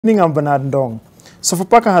I'm Bernard Ndong.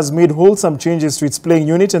 Sofapaka has made wholesome changes to its playing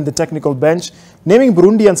unit and the technical bench, naming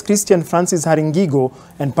Burundians Christian Francis Haringigo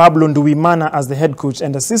and Pablo Nduwimana as the head coach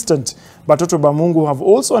and assistant. Batoto Bamungu have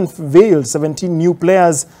also unveiled 17 new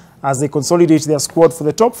players as they consolidate their squad for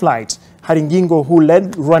the top flight. Haringigo, who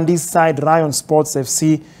led Rwanda's side Rayon Sports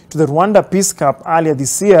FC to the Rwanda Peace Cup earlier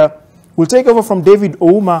this year, will take over from David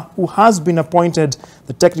Ouma, who has been appointed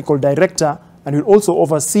the technical director and will also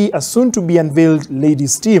oversee a soon-to-be-unveiled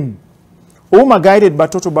ladies team. Ouma guided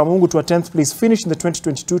Batoto Bamungu to a 10th place finish in the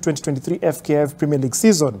 2022-2023 FKF Premier League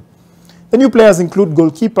season. The new players include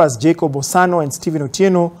goalkeepers Jacob Osano and Stephen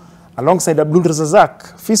Otieno, alongside Abdul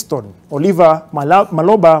Razak, Fiston, Oliver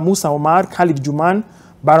Maloba, Musa Omar, Khalid Juman,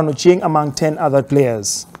 Baron Ochieng, among 10 other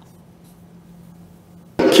players.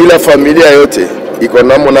 Kila familia yote iko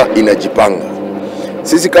namna inajipanga.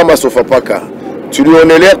 Sisi kama Sofapaka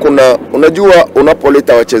tulionelea unajua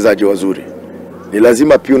unapoleta wachezaji wazuri ni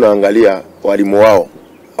lazima pia unaangalia walimu wao.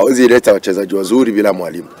 Hawezi leta wachezaji wazuri bila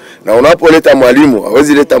mwalimu. Na unapoleta mwalimu,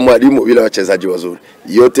 hawezi leta mwalimu bila wachezaji wazuri.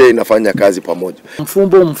 Yote inafanya kazi pamoja.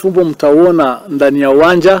 Mfumbo mtaona ndani ya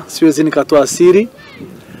uwanja, siwezi nikatoa siri.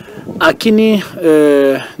 Lakini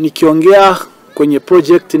nikiongea kwenye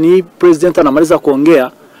project ni president anamaliza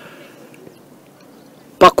kuongea,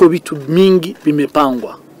 pako vitu mingi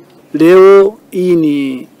vimepangwa. Leo hii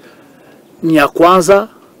ni ya kwanza,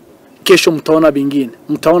 kesho mtaona bingine.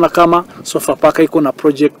 Mtaona kama Sofapaka iko na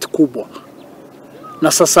project kubwa.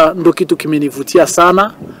 Na sasa ndo kitu kimenivutia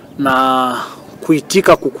sana na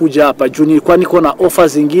kuitika kukuja hapa. Juu nilikuwa niko na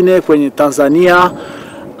offers zingine kwenye Tanzania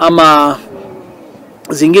ama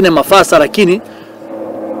zingine mafasa, lakini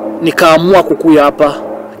nikaamua kukuja hapa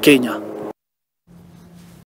Kenya.